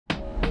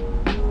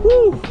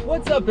Woo!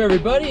 What's up,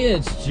 everybody?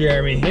 It's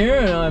Jeremy here,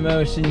 and I'm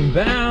ocean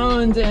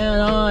bound,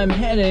 and I'm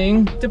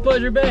heading to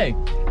Pleasure Bay.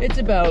 It's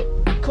about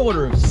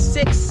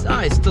 5:45.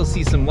 I still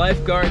see some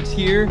lifeguards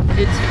here.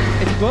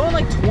 It's blowing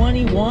like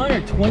 21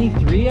 or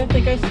 23, I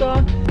think I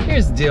saw.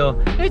 Here's the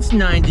deal, it's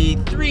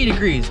 93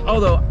 degrees,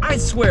 although I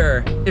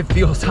swear it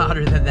feels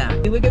hotter than that.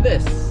 Hey, look at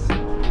this.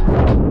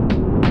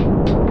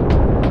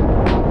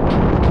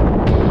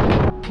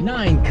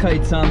 9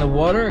 kites on the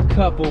water, a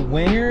couple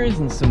wingers,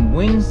 and some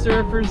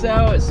windsurfers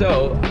out,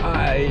 so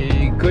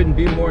I couldn't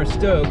be more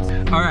stoked.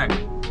 All right,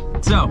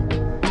 so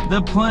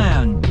the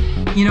plan.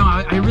 You know,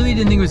 I really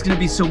didn't think it was gonna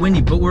be so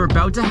windy, but we're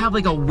about to have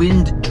like a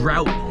wind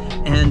drought,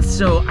 and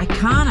so I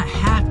kinda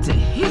have to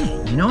hit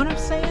it, you know what I'm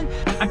saying?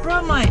 I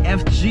brought my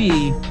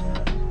FG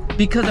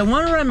because I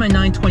wanna ride my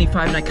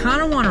 925, and I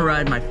kinda wanna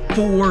ride my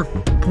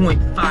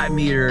 4.5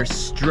 meter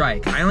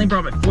strike. I only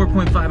brought my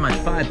 4.5, my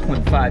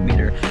 5.5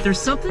 meter. There's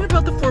something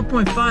about the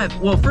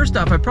 4.5. Well, first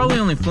off, I've probably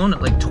only flown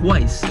it like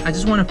twice. I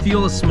just want to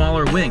feel a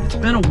smaller wing. It's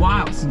been a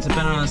while since I've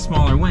been on a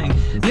smaller wing.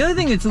 The other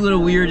thing that's a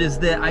little weird is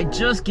that I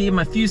just gave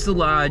my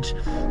fuselage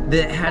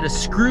that had a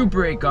screw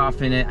break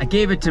off in it. I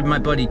gave it to my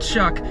buddy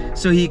Chuck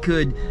so he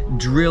could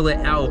drill it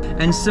out.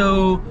 And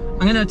so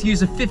I'm gonna have to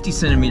use a 50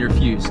 centimeter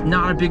fuse.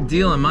 Not a big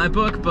deal in my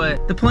book,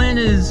 but the plan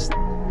is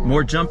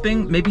more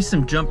jumping, maybe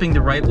some jumping the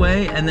right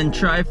way, and then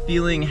try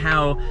feeling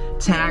how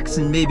tacks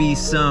and maybe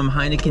some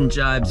Heineken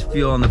jibes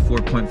feel on the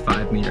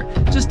 4.5 meter,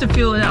 just to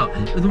feel it out.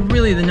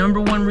 Really, the number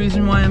one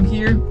reason why I'm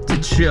here, to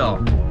chill,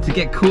 to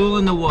get cool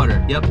in the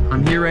water. Yep,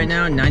 I'm here right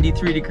now,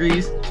 93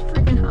 degrees. It's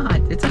freaking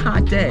hot, it's a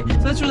hot day.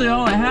 So that's really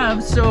all I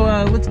have, so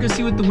let's go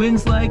see what the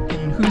wind's like,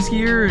 and who's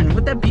here, and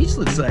what that beach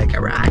looks like,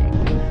 all right.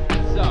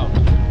 So,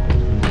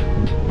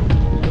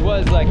 it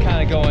was like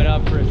kind of going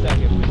up for a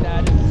second, but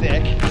that is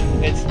sick.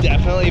 It's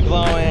definitely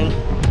blowing,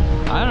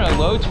 I don't know,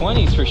 low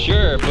 20s for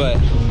sure, but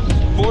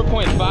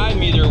 4.5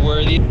 meter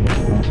worthy.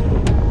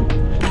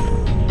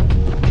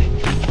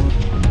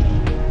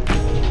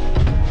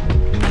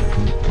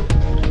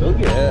 Oh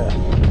yeah.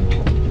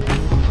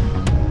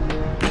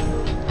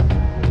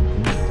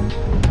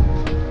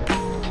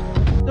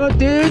 Oh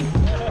dude,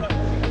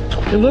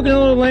 you're looking a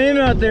little lame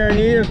out there.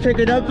 You need to pick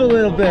it up a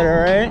little bit, all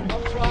right? I'm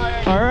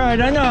trying. All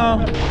right, I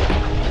know.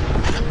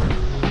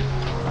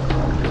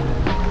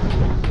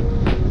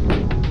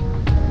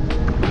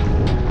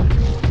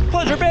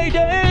 Pleasure Bay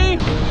Day!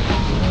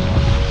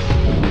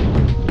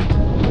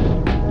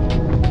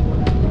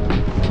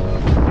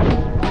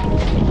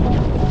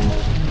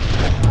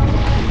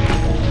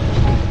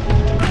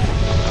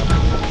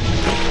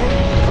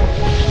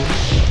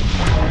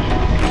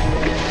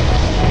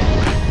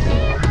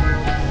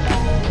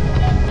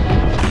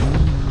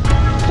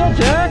 What's up,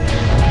 Jack?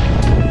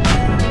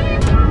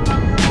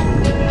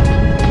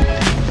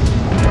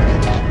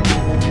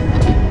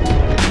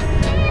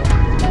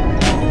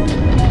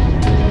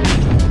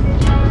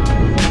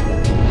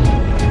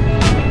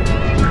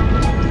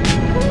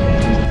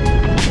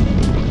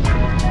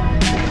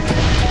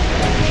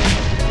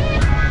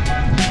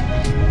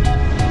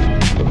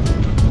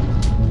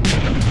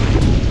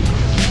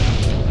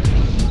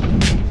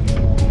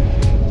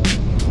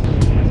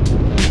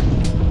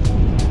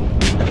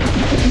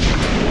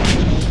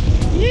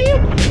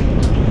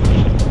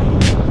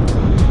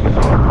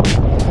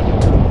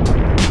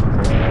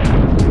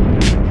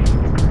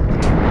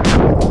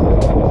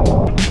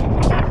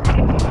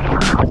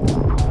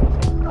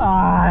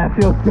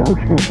 Feels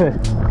so good.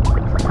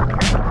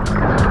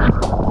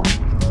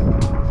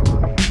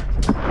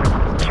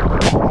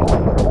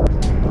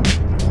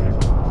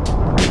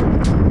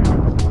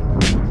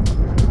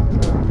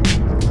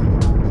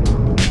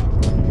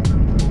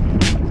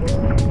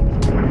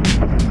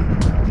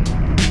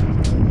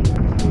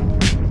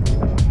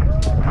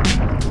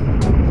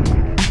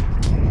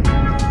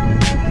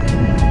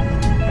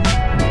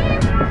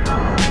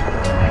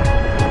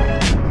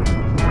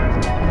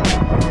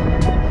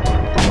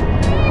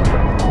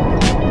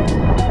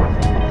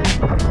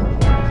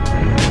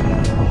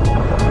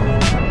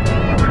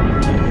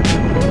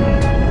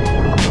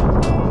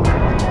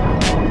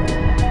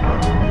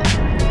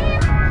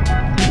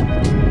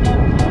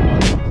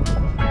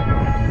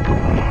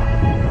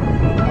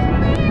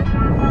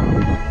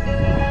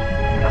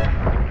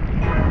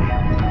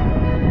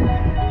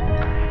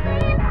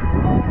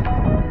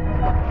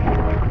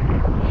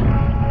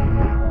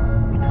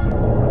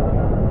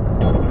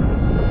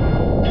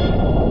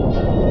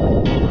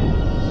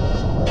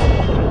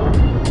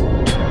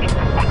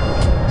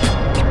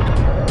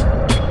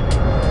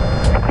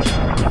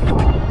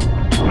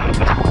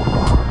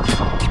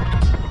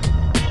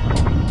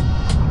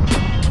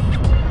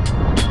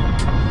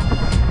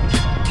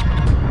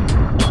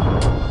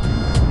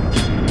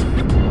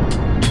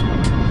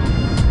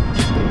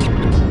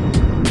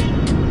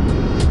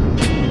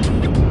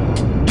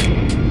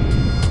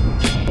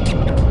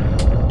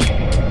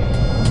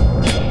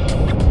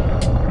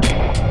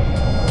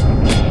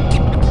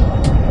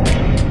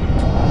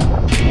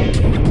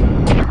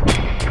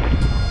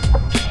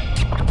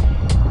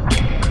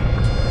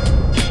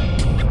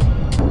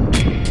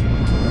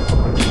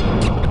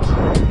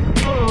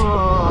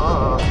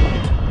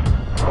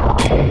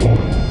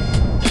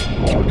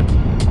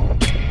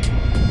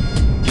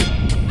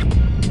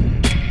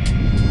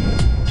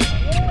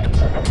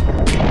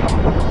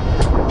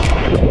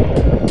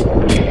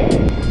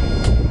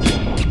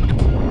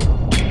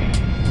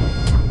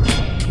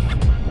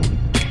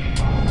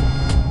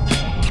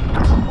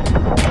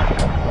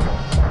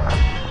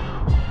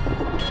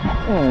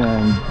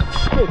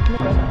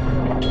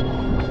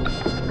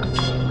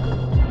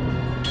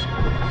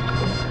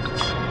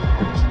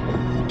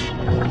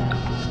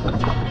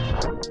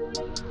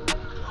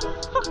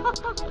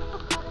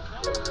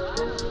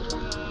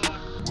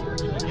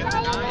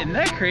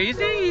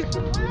 crazy?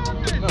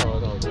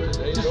 No,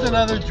 just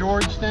another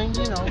George thing,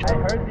 you know. I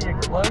heard the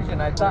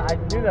explosion. I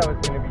knew that was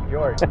gonna be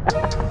George.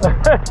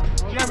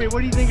 Jeremy,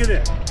 what do you think of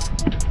this?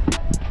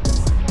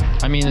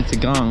 I mean, it's a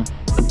gong.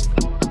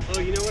 Oh,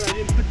 you know what? I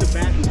didn't put the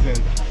battens in.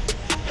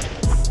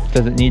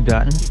 Does it need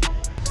battens?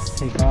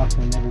 Take off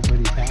when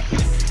everybody's happy.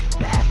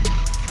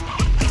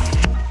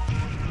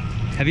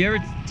 Have you ever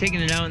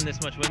taken it out in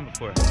this much wind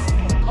before?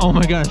 Oh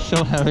my gosh,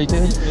 so heavy,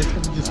 dude.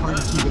 It's just hard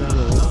to keep it out of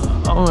the way.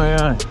 Oh my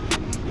god.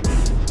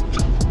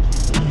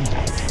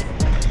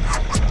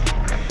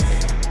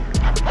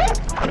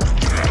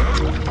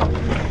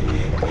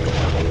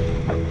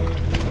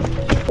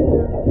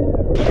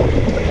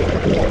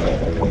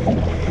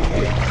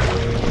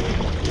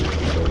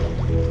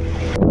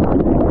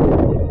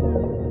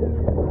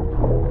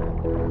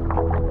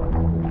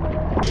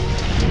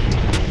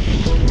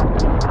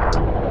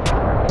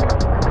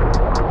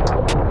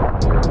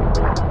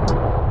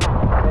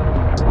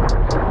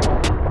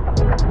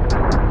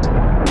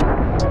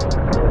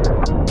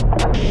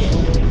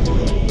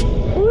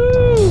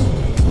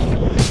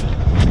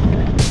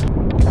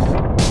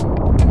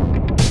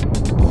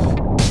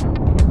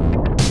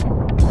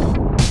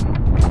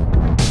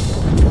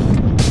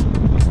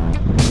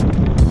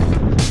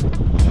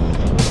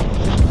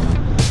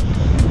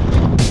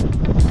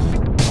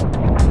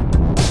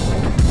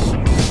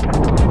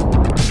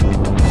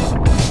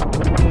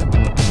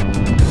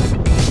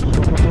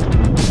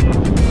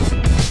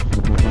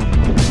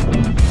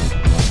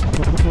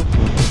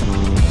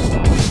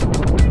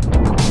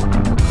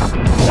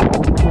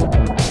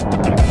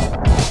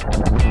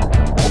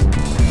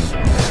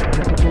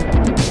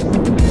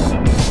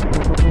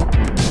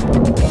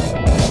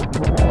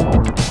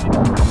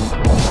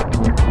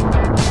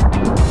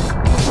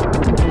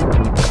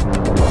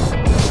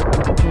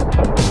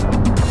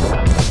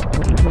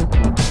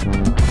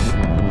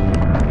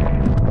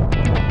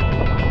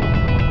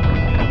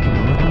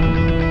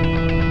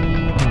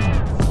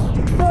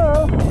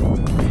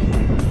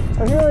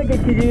 I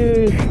could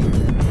use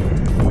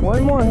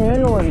one more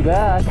handle and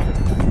back.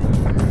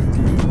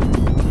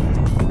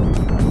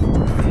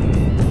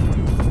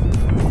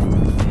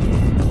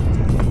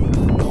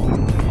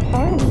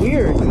 Kind of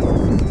weird.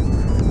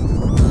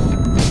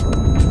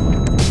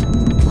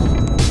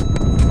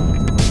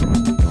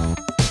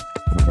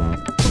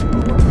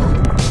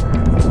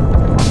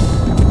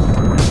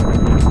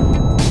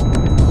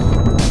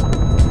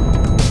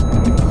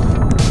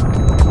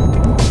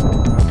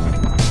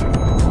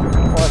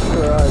 Watch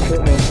your eyes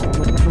hit me.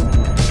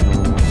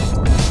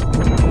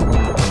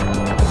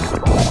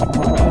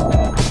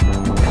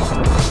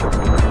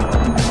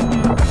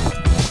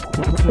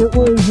 It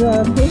was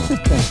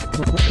interesting.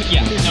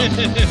 Yeah, no,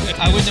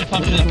 I wouldn't have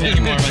pumped it up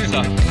anymore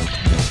myself.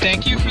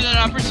 Thank you for that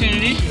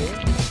opportunity.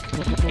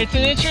 It's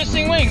an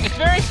interesting wing. It's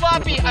very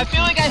floppy. I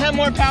feel like I have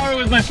more power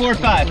with my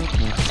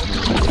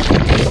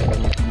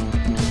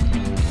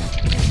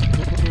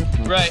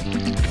 4.5. Right.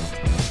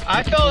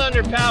 I felt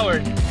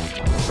underpowered.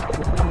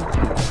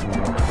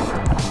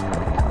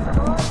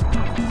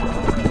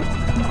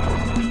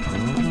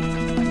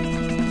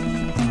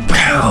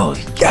 Wow,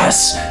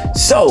 yes!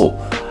 So,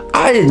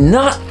 I did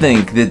not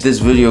think that this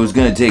video was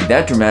going to take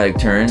that dramatic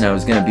turn. I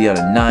was going to be on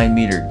a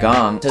 9-meter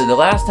gong. So the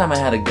last time I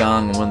had a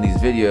gong in one of these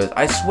videos,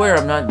 I swear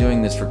I'm not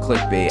doing this for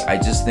clickbait. I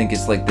just think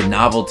it's like the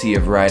novelty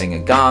of riding a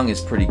gong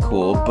is pretty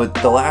cool. But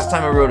the last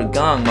time I rode a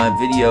gong, my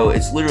video,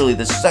 it's literally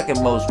the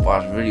second most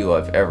watched video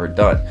I've ever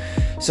done.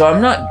 So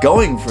I'm not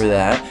going for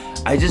that.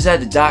 I just had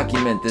to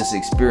document this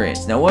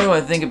experience. Now what do I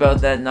think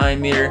about that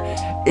 9-meter?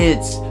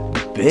 It's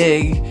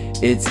big.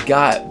 It's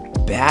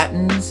got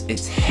battens.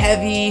 It's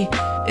heavy.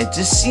 It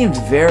just seemed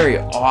very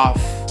off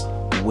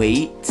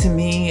weight to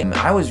me.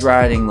 I was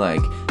riding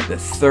like the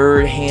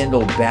third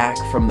handle back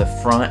from the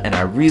front, and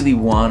I really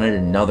wanted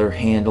another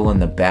handle in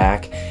the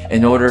back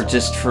in order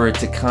just for it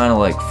to kind of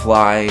like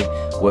fly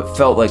what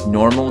felt like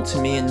normal to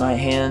me in my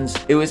hands.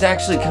 It was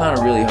actually kind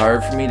of really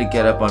hard for me to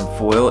get up on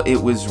foil. It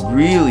was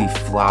really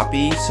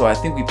floppy, so I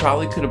think we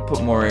probably could have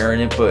put more air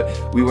in it, but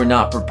we were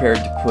not prepared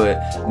to put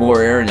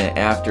more air in it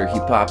after he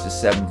popped a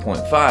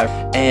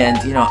 7.5.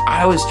 And you know,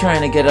 I was trying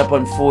to get up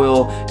on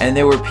foil, and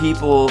there were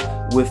people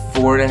with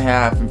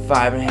 4.5 and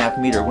 5.5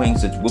 meter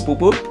wings that's whoop whoop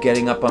whoop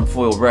getting up on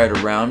foil right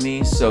around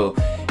me, so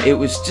it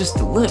was just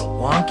a little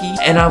wonky,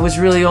 and I was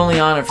really only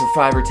on it for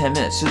 5 or 10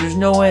 minutes, so there's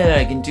no way that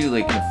I can do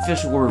like an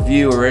official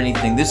review or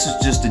anything. This is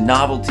just a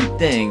novelty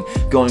thing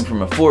going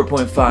from a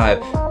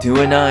 4.5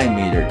 to a 9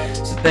 meter.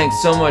 So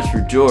thanks so much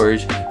for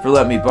George for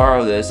letting me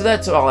borrow this. So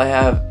that's all I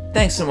have.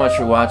 Thanks so much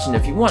for watching.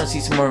 If you want to see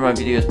some more of my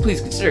videos,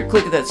 please consider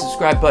clicking that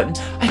subscribe button.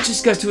 I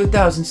just got to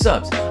 1,000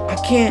 subs. I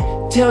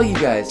can't tell you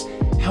guys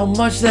how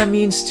much that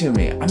means to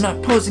me. I'm not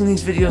posting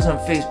these videos on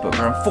Facebook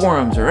or on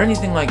forums or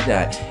anything like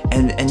that,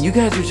 and you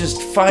guys are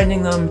just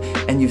finding them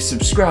and you've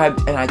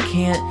subscribed, and I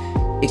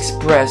can't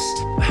express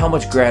how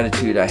much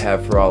gratitude I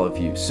have for all of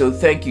you. So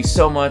thank you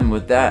so much, and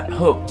with that,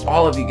 hope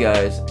all of you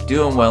guys are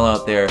doing well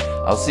out there.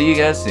 I'll see you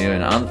guys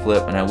soon on the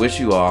flip, and I wish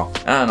you all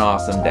an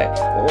awesome day.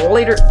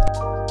 Later.